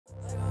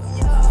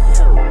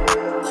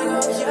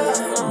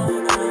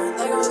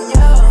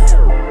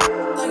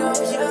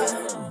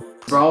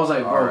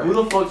Bro,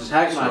 who the fuck just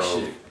hacked my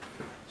shit?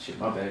 Shit,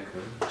 my bad,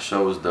 cuz.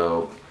 Show was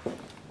dope.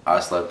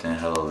 I slept in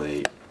hella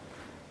late,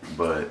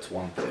 but it's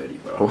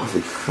 1:30, bro.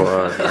 Holy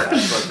fuck. Yeah, I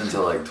slept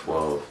until like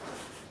 12.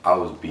 I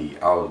was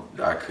beat.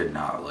 I could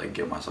not like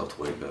get myself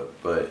to wake up.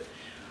 But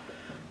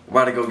I'm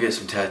about to go get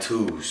some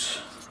tattoos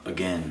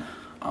again.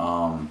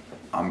 I'm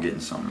getting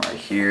some right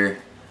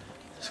here.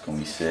 It's gonna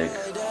be sick.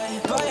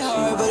 Money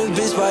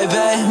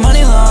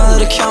long,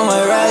 let it count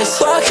my rice.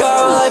 Walk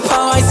out while I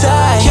pound my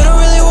tie. You don't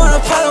really want a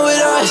problem with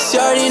us. You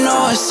already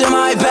know it's in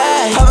my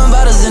bag. Popping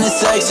bottles in the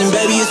section,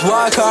 baby, it's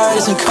walk hard,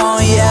 it's some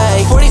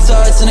cognac. 40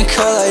 thoughts in a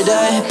car like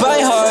that. Buy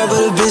hard,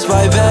 but a bitch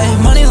buy back.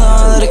 Money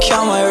long, let it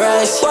count my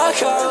rice.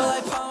 Walk hard while I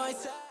pound my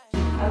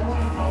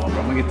tie. I'm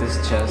gonna get this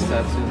chest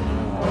tattoo.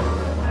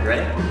 You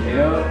ready?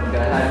 Yep.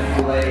 Gotta have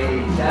you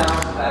lay down,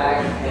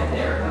 back, and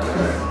there.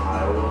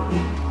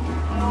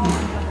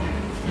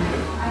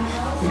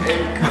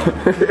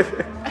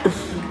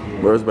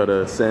 Bro's about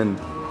to send.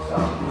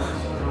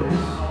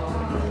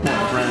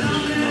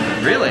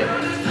 Really?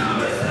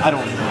 I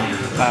don't know.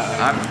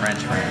 I'm French,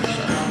 so.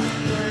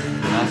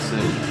 That's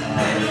it.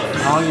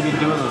 How long have you been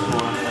doing this for?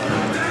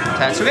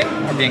 Tattooing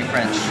or being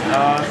French?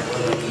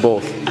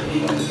 Both.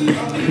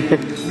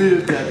 Be a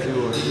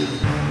tattooer.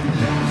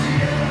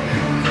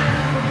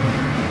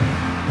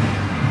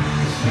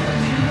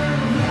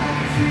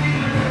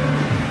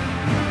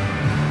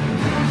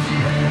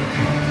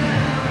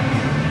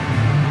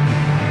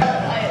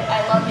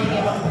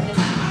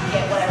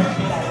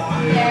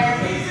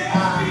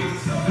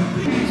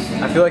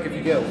 I feel like if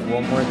you get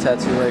one more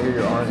tattoo right here,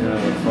 your arm's gonna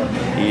look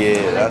fucking.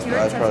 Yeah, that's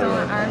probably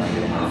right.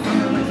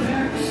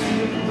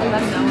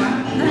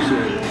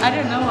 I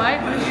don't know why,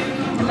 but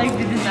I like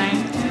the design.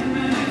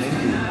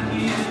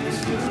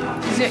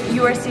 So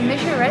your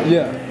signature, right?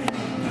 Yeah.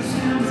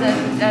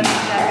 That guy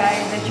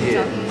that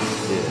you're talking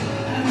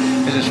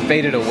about. It just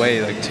faded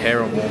away like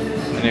terrible.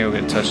 And it'll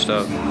get touched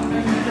up.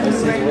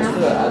 What's the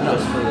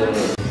address for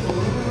the...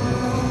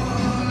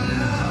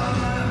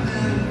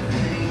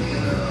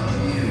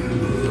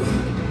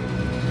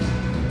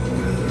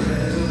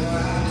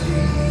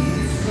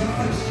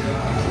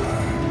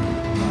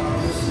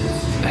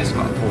 That's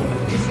my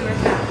point. This is your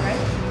account, right?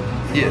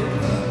 Yeah. Do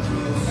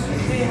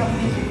you have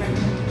music right?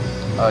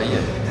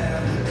 Yeah.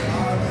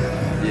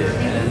 Yeah,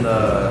 and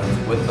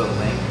then with the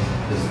link,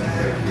 this link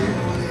right here,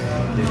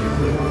 if you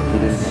click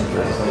on it,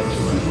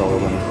 you can follow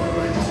them.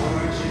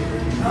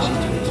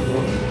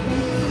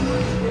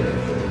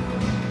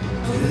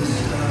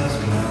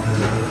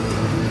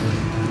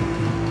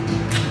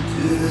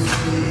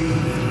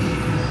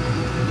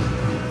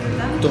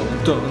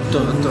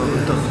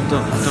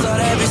 Thought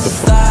that bitch was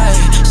fly.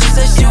 She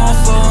said she won't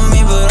fuck with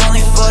me, but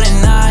only for the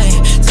night.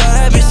 Tell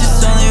that bitch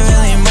it's only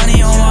really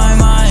money on my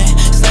mind.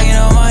 Stacking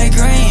up my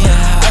green,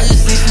 yeah, I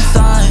just need some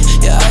time.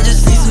 Yeah, I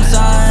just need some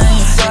time.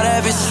 Thought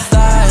that bitch was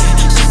fly.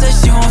 She said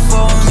she won't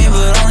fuck with me,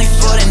 but only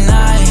for the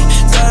night.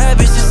 Tell that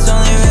bitch it's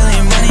only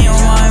really money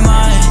on my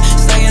mind.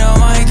 Stacking up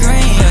my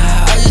green,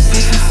 yeah, I just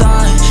need some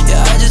time.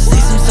 Yeah, I just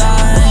need some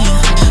time.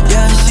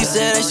 Yeah, she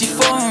said that she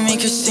fuck with me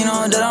 'cause she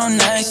know that I'm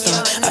next.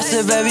 I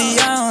said, baby,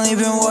 I only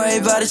been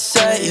worried about the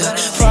set, yeah.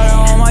 Prada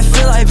on my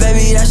feel like,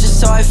 baby, that's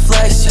just how I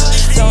flex, yeah.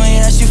 Tell me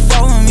that you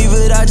fuck with me,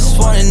 but I just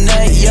want a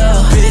neck,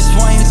 yeah. Bitch,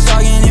 why you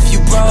talking if you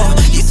broke?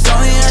 You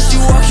told me that you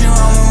walking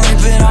around with me,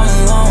 but I'm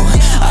alone.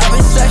 I've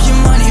been stacking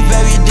money,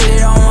 baby, did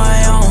it on my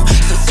own.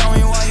 So tell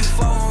me why you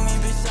fuck with me,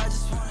 bitch, I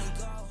just wanna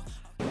go.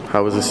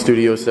 How was the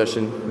studio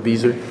session,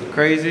 Beezer?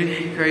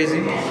 Crazy,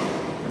 crazy.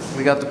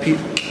 We got the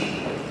people.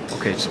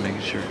 Okay, just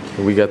making sure.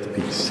 We got the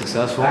piece.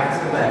 Successful.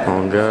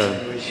 Oh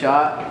God. We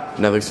shot.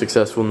 Another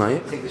successful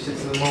night. Take the shit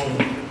to the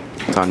moon.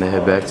 Time to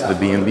head back to the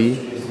B&B.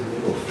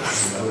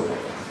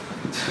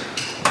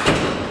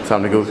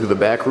 Time to go through the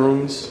back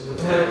rooms.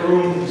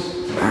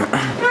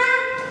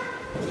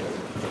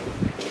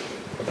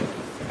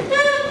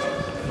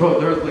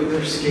 Bro, they're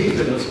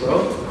escaping us,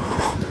 bro.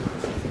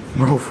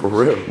 Bro, for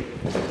real.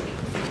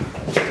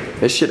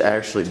 This shit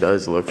actually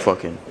does look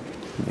fucking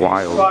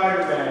wild.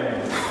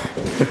 Spider-Man.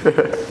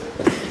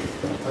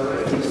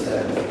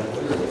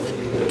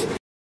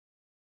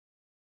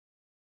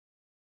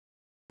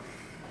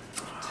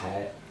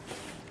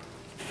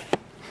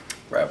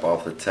 Wrap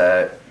off the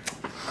tat.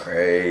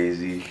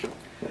 Crazy.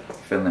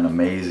 Feeling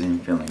amazing.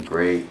 Feeling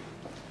great.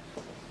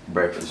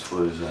 Breakfast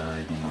was,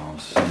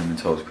 cinnamon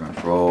toast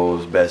crunch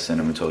rolls. Best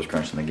cinnamon toast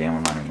crunch in the game.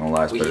 I'm not even gonna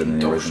lie, it's better than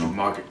the original.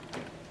 Market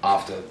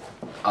after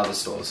other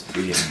stores.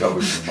 We hit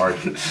Dover's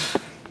Market.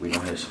 We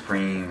gonna hit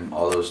Supreme.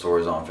 All those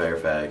stores on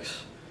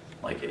Fairfax,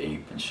 like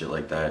Ape and shit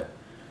like that.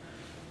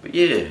 But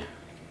yeah,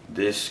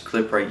 this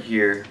clip right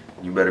here,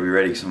 you better be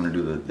ready because I'm gonna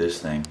do this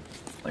thing,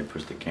 like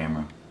push the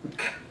camera.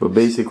 But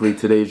basically,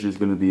 today's just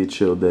gonna be a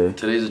chill day.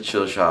 Today's a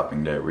chill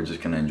shopping day. We're just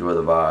gonna enjoy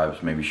the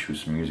vibes, maybe shoot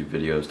some music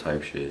videos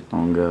type shit.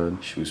 Oh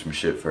God. Shoot some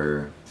shit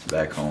for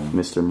back home.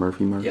 Mr.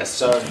 Murphy. Yes,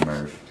 sir.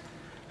 Murph.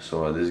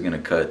 So this is gonna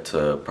cut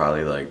to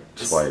probably like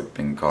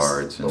swiping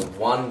cards. The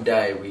one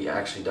day we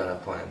actually don't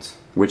have plans.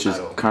 Which is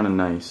kind of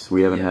nice.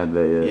 We haven't had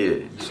that yet.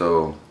 Yeah,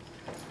 so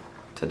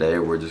today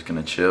we're just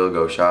gonna chill,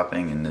 go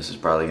shopping, and this is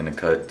probably gonna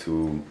cut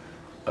to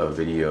a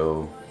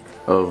video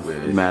of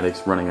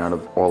Maddox running out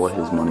of all of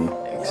his money.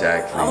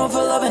 Exactly. I'ma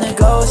pull up in a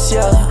ghost,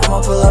 yeah.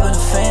 I'ma pull up in a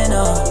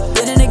phantom.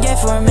 Been in the game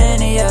for a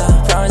minute, yeah.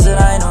 Promise that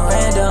I ain't no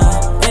random.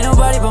 Ain't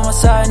nobody by my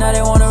side, now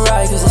they wanna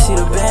ride cause they see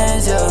the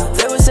bands, yeah.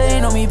 They would say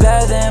they know me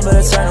back then, but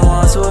I turned them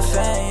on to a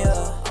fan,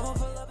 yeah.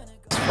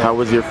 How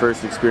was your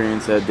first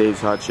experience at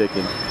Dave's Hot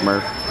Chicken,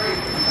 Murph?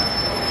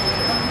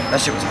 That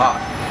shit was hot.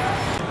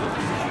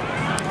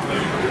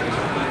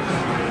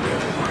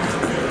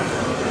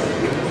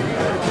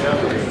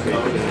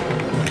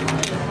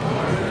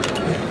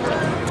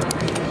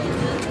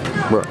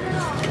 Bro. Do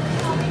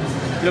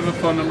you have a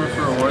phone number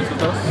for awards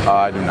with us?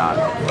 I do not.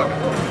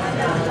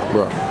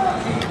 Bro.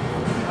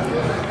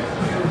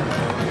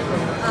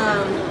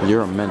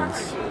 You're a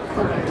menace.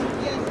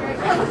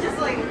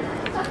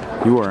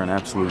 You are an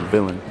absolute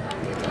villain.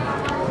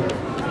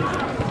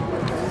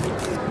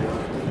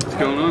 What's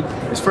going on?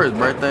 It's for his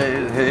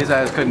birthday. His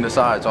ass couldn't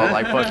decide, so I was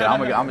like, fuck it,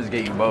 I'm just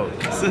getting both.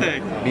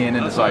 Sick. Being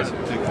indecisive.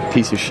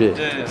 Piece of shit.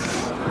 Yes.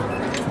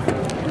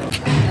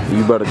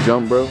 You about to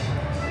jump, bro?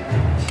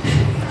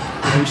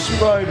 Hey,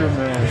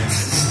 Spider-Man.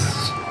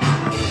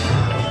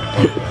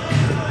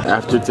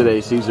 After today,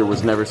 Caesar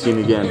was never seen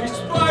again.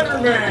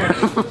 Spider-Man.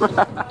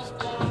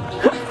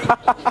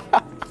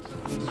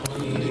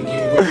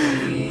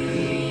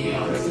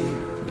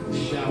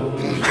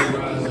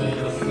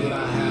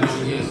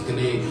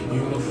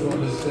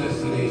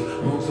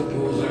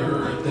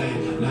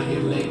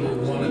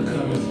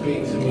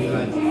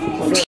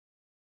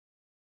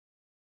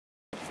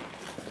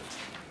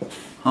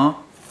 Huh?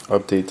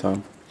 Update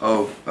time.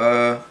 Oh,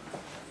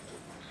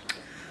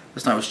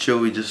 last night was chill.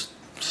 We just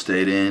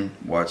stayed in,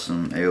 watched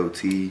some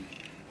AOT,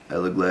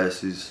 Ella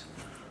Glasses.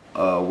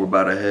 We're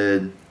about to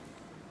head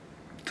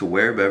to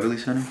where? Beverly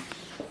Center?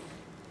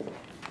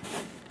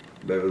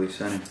 Beverly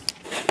Center.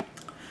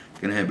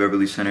 Gonna hit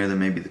Beverly Center, then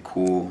maybe the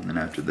Cool, and then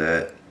after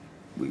that,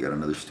 we got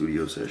another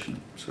studio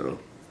session. So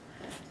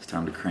it's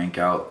time to crank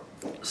out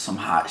some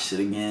hot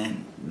shit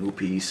again. New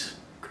piece,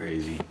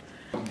 crazy.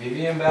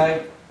 Vivian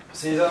bag,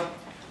 Caesar.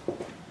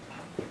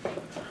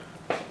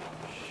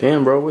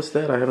 Damn, bro, what's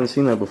that? I haven't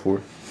seen that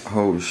before.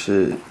 Oh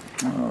shit.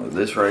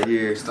 This right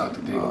here.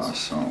 Dr. Pickles.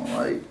 So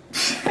like.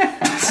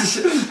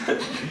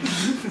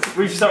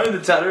 We started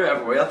the chatter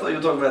halfway. I thought you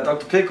were talking about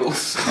Dr.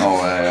 Pickles.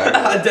 Oh, hey,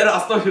 I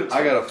thought you were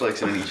I gotta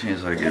flex it any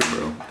chance I get,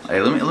 bro.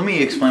 Hey, let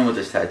me explain what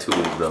this tattoo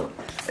is, though.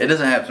 It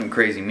doesn't have some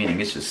crazy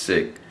meaning. It's just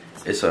sick.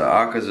 It's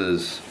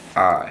Akaza's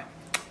eye.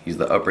 He's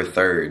the upper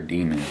third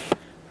demon,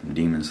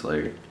 Demon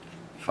Slayer.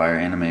 Fire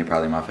anime,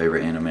 probably my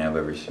favorite anime I've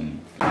ever seen.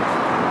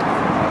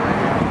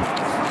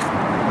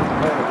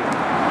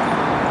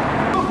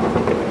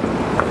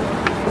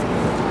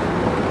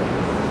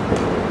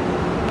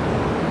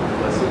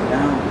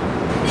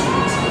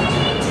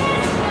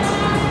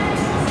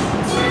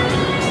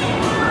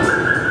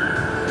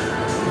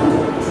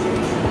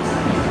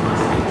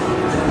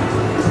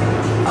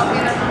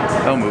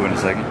 I'll move in a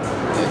second.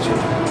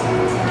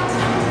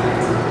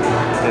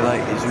 They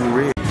like, is you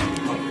real?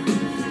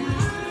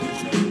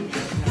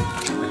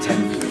 A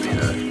 10 for me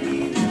though.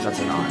 If that's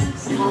a 9.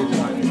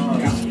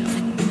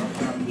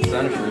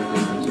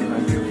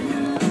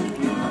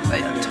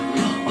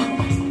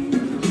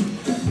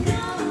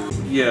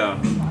 Yeah.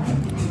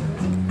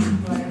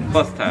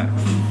 Plus tax.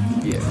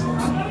 Yeah.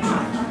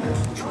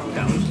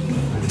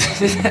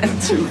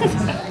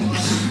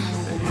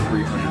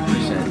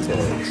 300%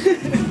 tax.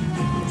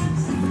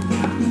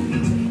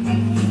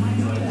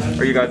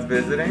 Are you guys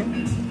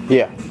visiting?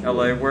 Yeah.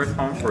 LA, where's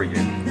home for you?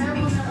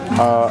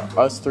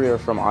 Us three are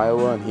from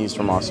Iowa and he's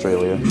from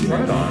Australia.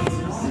 Right on.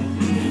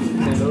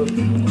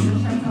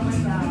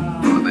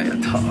 Oh,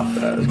 man, tough.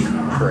 That is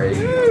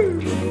crazy.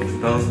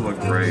 Those look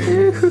great.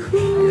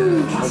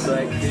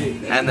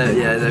 And that,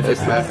 yeah, that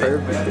fits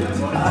perfect.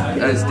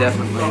 That is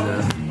definitely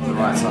the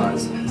right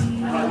size.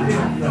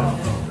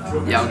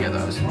 Yeah, I'll get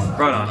those.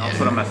 Right on, I'll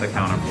put them at the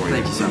counter for you.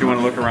 Thank you so Do you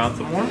much. want to look around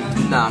some more?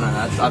 No,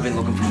 I've been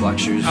looking for black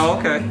shoes. Oh,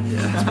 okay.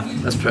 Yeah,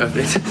 that's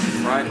perfect.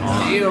 Right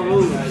on.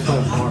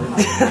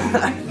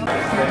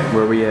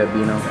 Where we at,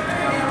 Bino?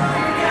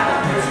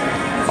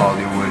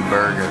 Hollywood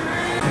Burger.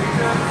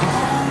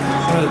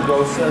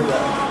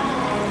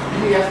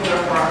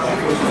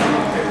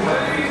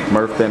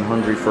 Murph been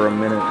hungry for a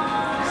minute.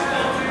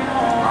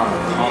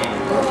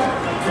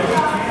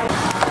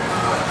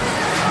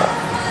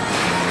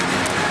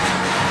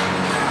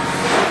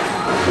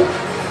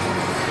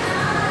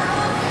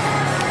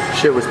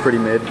 Shit was pretty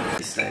mid.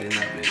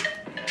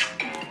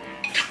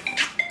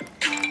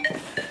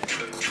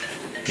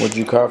 What'd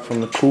you cop from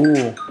the Cool?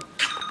 A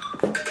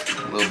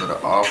little bit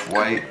of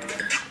off-white.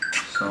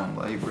 Some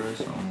light, bro.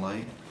 Some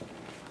light.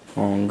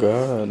 Oh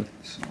God.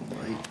 Some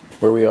light.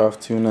 Where we off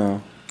to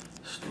now?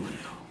 Studio.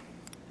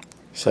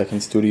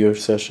 Second studio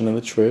session of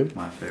the trip.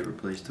 My favorite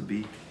place to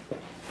be.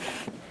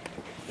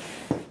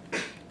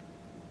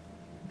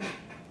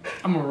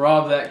 I'm gonna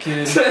rob that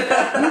kid.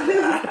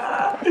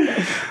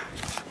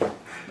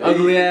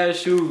 Ugly ass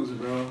shoes,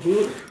 bro.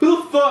 Who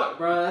the fuck,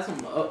 bro? That's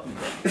some up.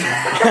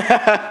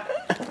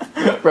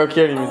 Bro,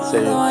 can't even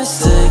say it. I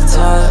stick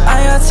tight,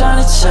 I got time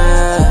to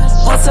chat.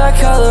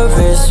 Multicolor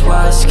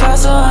wristwatch,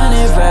 cost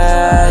 100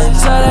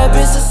 racks. Tell that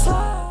bitch to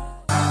slide.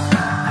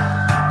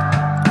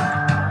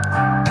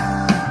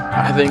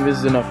 I think this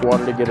is enough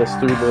water to get us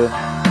through the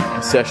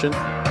session.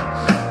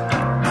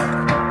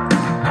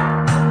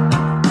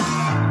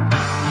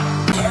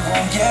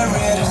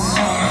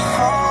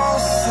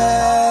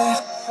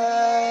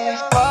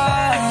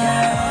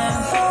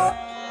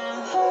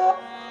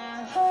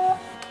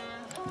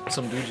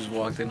 Some dude just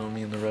walked in on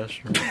me in the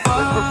restroom. Cause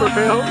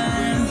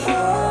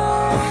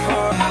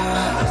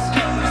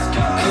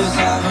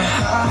I've been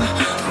high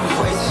for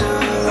way too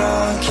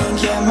long. Can't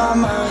get my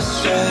mind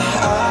straight.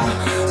 I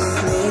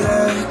need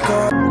to go.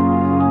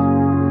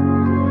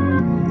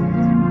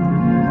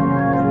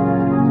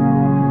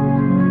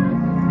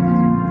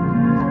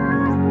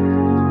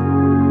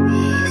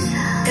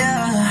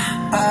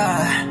 Yeah, I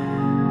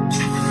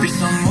be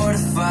so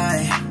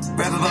mortified.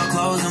 Rap about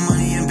clothes and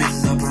money and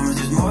bitches. I promise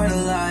there's more to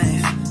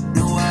life.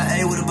 Knew I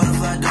ate with a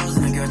butterfly dose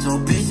and I got your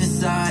bitch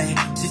inside.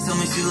 She told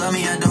me she love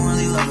me, I don't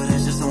really love her.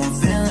 That's just how I'm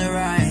feeling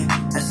right.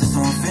 That's just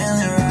how I'm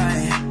feeling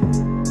right.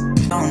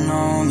 Don't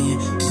know me.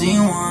 She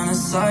wanna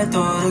side,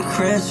 throw the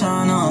crib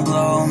tryna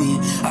blow me.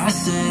 I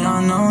said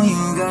I know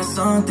you got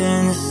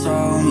something to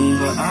show me,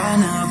 but I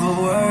never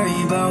worry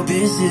about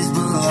bitches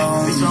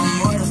below me. Bitch, I'm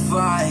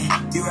mortified.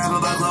 You rap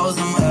about clothes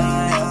and more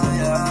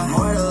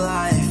to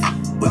life.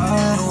 But I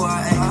knew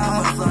I ate with a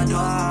butterfly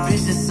dose,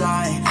 bitch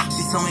inside.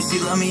 She told me she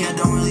love me, I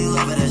don't really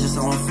love her. That's just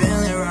how I'm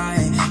feeling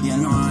right. Yeah,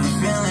 no, I'm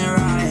feeling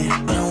right.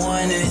 But the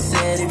one that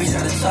said he be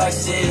trying to talk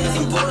shit,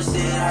 some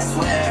bullshit, I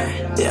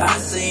swear. Yeah, I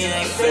see it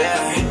ain't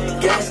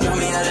fair. Gas got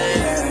me out of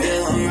air.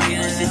 Yeah, I'm rocking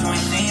that shit you ain't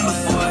seen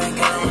before. I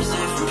got on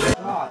shit from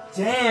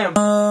Damn. I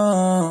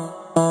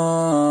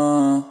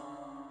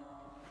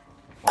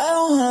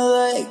don't wanna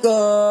let it go.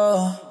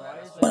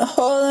 When I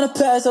hold in the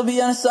past, I'll be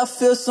honest, I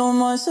feel so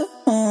much. Hang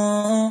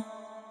on,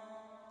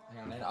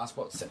 then I'll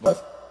spot set. I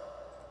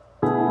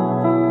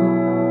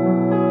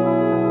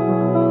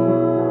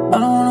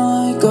don't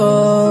wanna let go.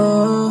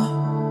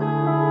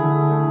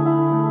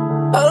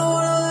 I don't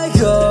wanna let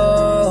go.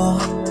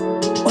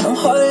 When I'm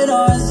holding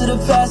on to the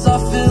past, I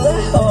feel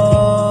at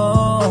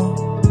home.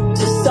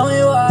 Just tell me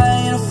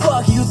why in the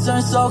fuck you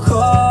turn so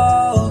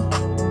cold.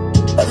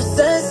 Ever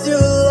since you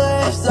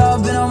left,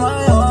 I've been on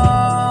my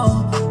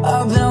own.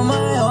 I've been on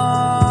my own.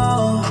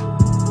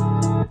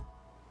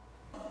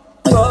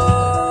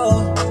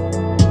 Oh,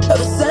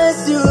 ever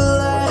since you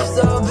left,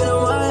 I've been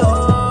on my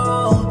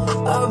own.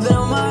 I've been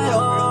on my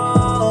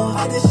own.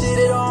 I just shit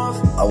it off.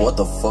 What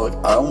the fuck?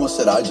 I almost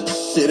said I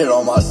just shit it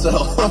on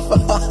myself.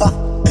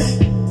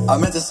 I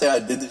meant to say I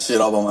did this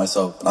shit all by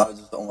myself. And I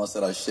just almost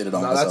said I shit it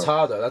on myself. That's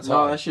hard though. That's No,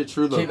 hard. that shit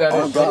true though. Keep that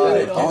Oh in.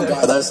 god, oh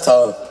god, that's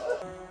tough.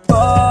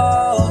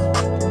 Oh,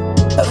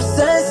 ever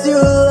since you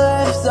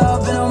left,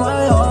 I've been on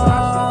my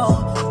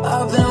own.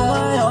 I've been on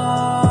my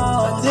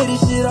own. I did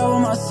this shit all by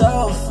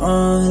myself.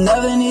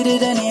 Never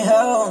needed any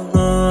help.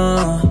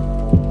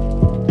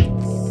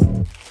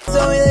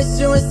 Tell me that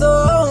you would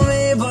still hold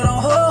me, but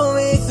don't hold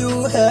me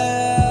through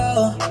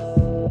hell.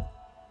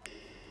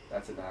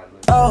 That's a bad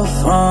look.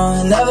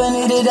 Oh, never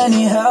needed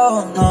any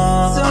help.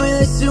 Tell me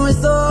that you would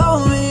still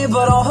hold me,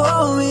 but don't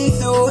hold me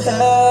through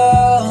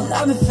hell. And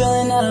I've been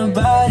feeling out of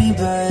body,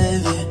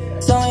 baby.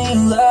 Tell me you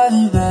love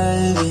me,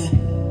 baby.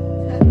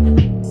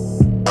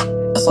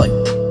 That's like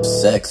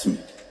sex.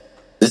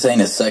 This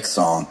ain't a sex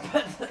song.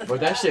 But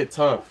that shit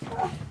tough.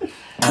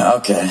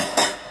 Okay.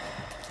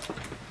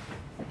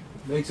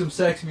 Make some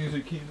sex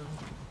music, Keenan.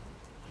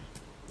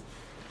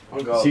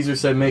 Caesar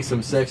said make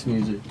some sex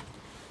music.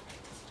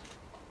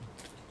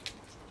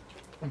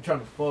 I'm trying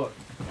to fuck.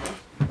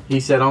 He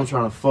said I'm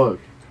trying to fuck.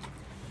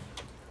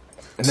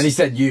 And then he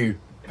said you.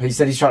 He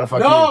said he's trying to fuck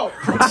No!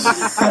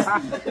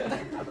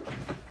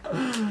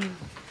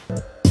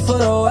 For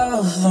the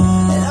wealth,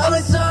 and I've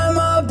been trying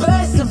my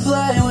best to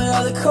play with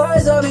all the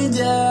cards I've been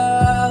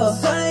dealt.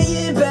 Trying to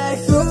get back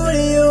through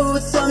to you.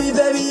 Tell me,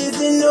 baby, is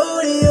it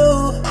new to you?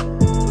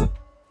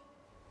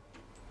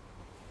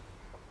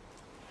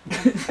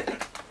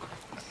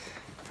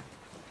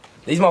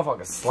 These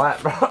motherfuckers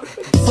slap, bro.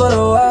 For the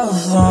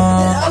wealth, and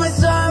I've been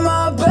trying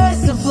my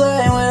best to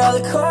play with all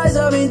the cards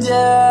I've been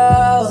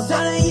dealt.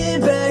 Trying to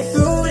get back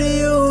through to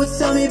you.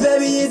 Tell me,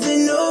 baby, is it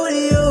new to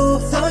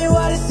you? Tell me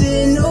why this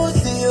is new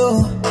to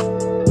you.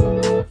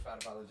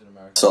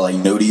 So like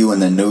new to you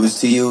and then news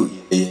to you?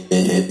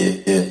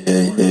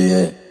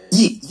 Yeah.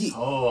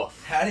 Oh,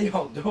 how do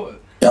y'all do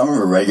it? Y'all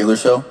remember Regular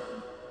Show?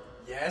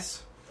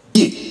 Yes.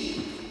 Yeah.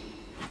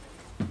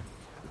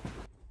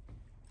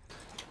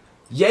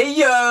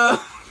 Yeah.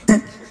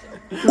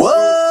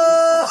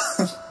 Whoa!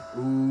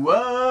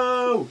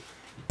 Whoa!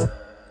 New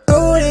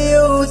to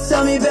you,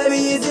 tell me, baby,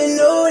 is it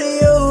new to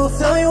you?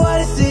 Tell me why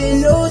this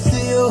is new to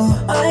you.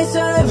 I ain't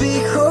tryna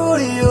be cruel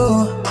to you.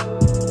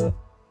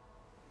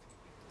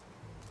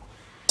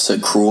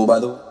 Said cruel, by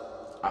the way?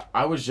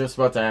 I was just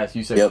about to ask.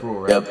 You said Yep,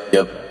 cruel, right?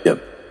 yep.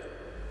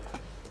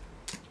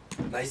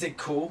 Now, is it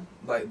cool?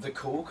 Like, the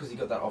cool? Because he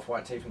got that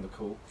off-white tee from the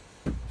cool.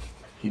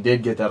 He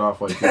did get that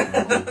off-white tee from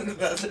the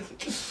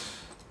cool.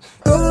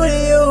 Who to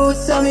you?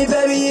 Tell me,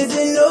 baby, is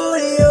it new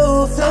to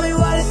you? Tell me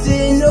why this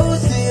is new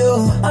to you.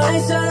 I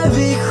ain't tryna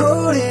be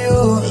cruel to you.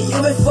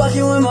 You been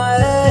fucking with my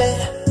head.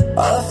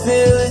 All I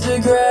feel is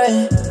regret.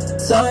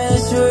 Tell me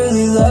that you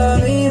really love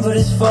me, but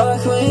it's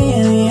fuck me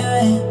in the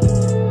end.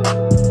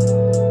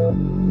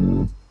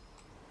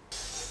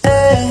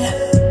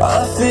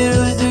 All I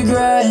feel is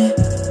regret.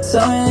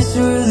 Tell me that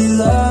you really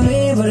love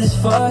me, but it's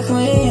fuck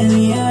me in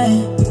the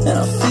end. And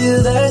I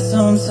feel that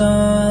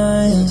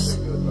sometimes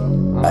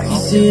I can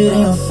see it in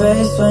your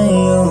face when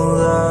you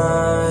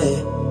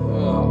lie.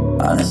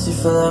 Honestly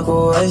feel like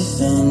we're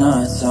wasting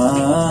our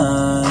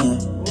time.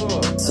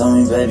 Tell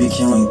me, baby,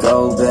 can we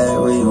go back,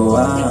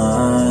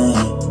 rewind?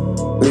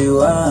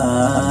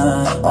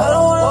 Rewind. I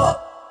don't wanna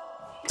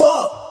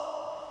fuck.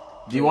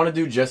 Do you want to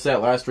do just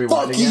that last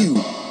rewind again?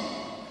 You.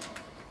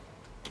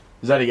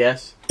 Is that a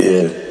yes?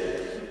 Yeah.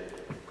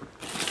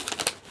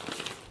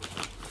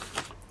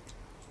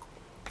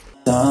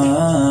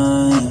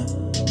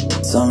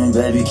 Tell me,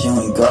 baby, can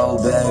we go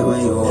back,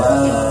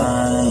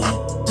 rewind?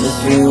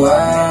 Just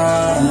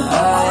rewind.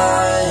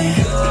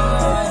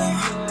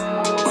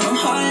 When I'm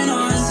holding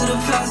on to the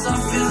past, I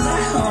feel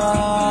like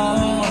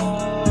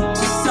home.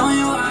 Just tell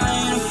me why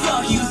the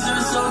fuck you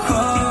turn so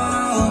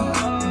cold.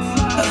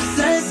 Ever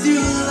since you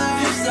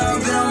left,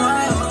 I've been on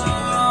my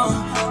own.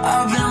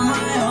 I've been on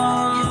my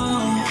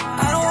own.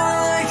 I don't wanna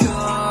let go.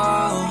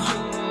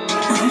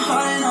 When I'm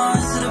holding on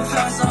to the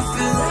past, I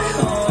feel like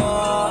home.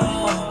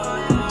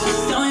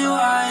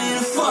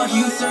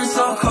 You turn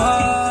so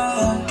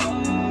cold.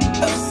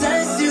 Ever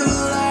since you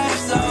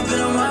left, I've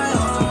been on my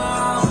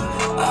own.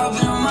 I've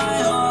been on my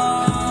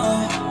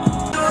own.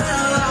 Don't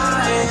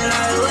lie,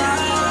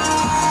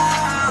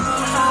 I'm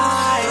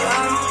high.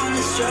 I don't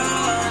wanna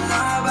stress,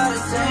 not about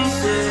the same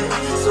shit.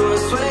 So I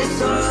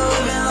switch up,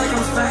 living like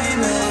I'm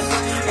famous.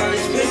 All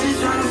these bitches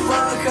tryna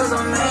fuck 'cause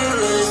I'm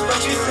A-list, but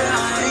you said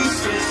I ain't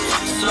shit.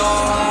 So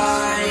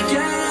I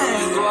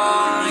get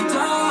fucked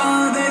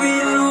up, baby.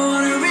 I don't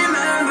wanna remember.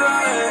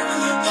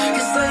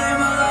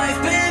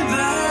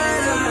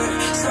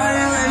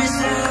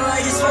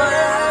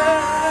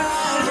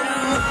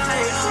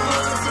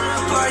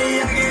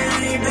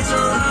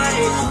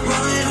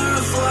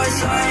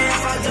 Sorry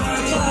if I don't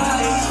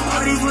apply.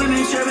 All these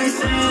women tripping,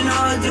 saying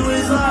all I do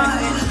is lie.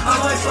 I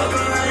might fuck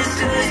around and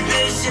steal this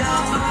bitch, yeah,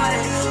 I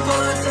might.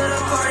 Pull up to the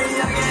party,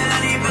 I get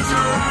any bitch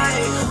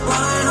alive.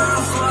 Rolling on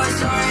the floor,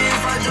 sorry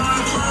if I don't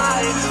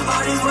apply.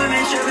 All these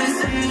women tripping,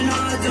 saying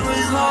all I do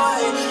is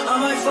lie. I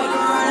might fuck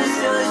around and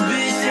steal this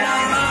bitch, yeah,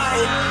 I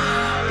might.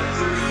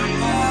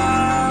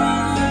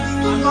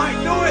 I might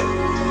do it.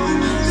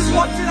 Just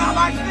watch it on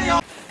my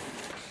video.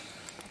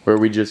 Where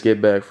we just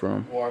get back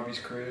from? Warby's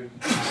crib.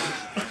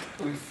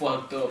 We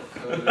fucked up,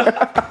 cuz.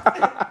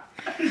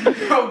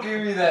 Don't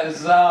give me that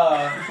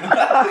song.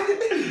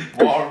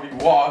 Warby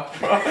walk,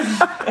 bro.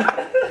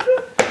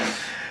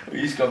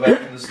 We just got back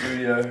from the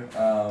studio.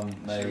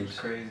 Made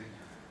crazy.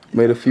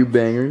 Made a few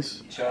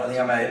bangers. I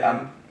think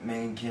me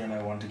and Keanu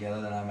made one together,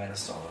 then I made a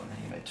solo, and then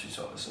he made 2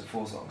 solos, so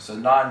 4 songs. So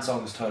 9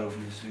 songs total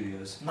from the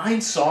studios. 9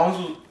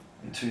 songs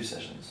in 2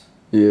 sessions.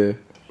 Yeah.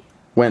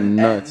 Went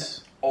nuts.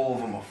 And all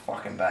of them are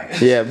fucking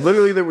bangers. Yeah,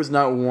 literally there was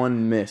not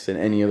one miss in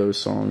any of those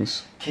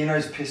songs.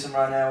 Kino's pissing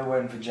right now, we're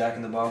waiting for Jack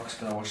in the Box,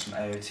 gonna watch some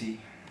AOT.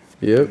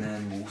 Yep. And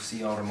then we'll see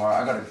y'all tomorrow.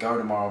 I gotta go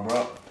tomorrow,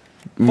 bro.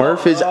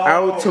 Murph is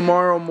out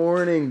tomorrow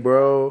morning,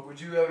 bro.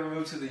 Would you ever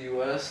move to the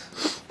US?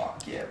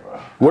 Fuck yeah, bro.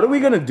 What are we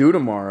gonna do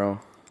tomorrow?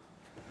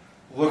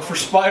 Look for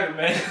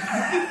Spider-Man.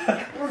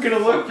 We're gonna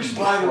look for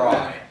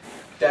Spider-Man.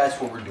 That's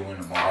what we're doing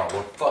tomorrow.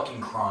 We're fucking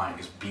crying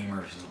because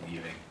Beamer is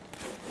leaving.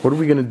 What are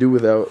we gonna do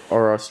without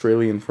our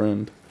Australian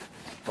friend?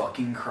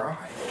 Fucking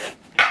cry.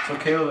 So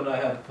Caleb and I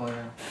had a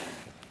plan.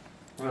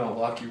 We're gonna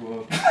lock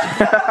you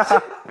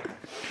up.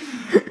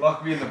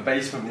 Lock me in the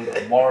basement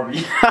with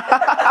Warby.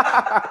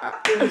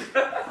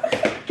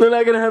 They're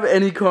not gonna have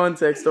any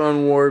context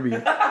on Warby.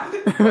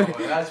 Bro,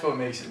 that's what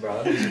makes it,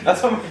 bro.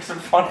 That's what makes it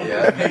funny.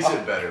 Yeah, that makes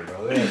it better,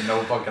 bro. They have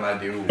no fucking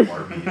idea who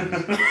Warby is.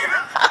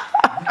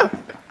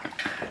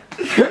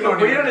 We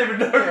don't even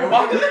know who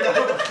Warby is.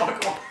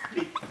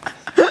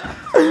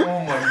 Oh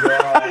my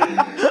god.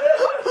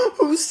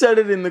 Who said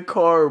it in the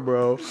car,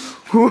 bro?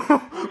 Who?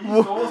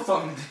 Stole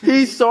something.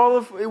 He saw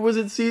the. Was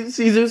it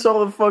Caesar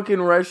saw the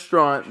fucking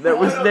restaurant that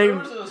was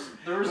named?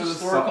 There was a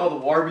store called the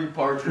Warby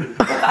Partridge.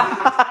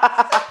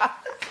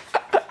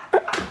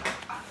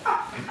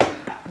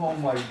 Oh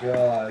my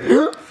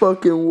god.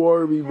 Fucking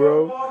Warby,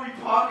 bro. Warby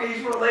Pocket,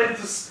 he's related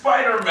to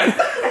Spider-Man.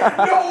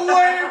 No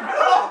way,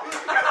 bro.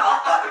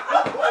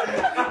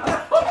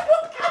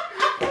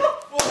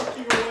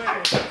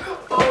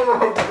 Oh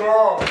my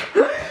god.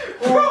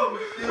 Bro,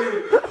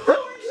 dude.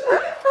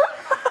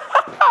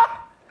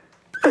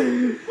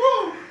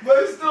 My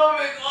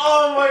stomach.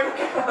 Oh my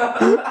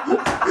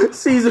god.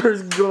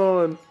 Caesar's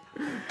gone.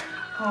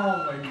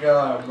 Oh my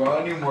god, bro. I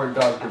need more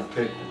Dr.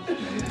 Pickles,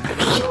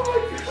 man.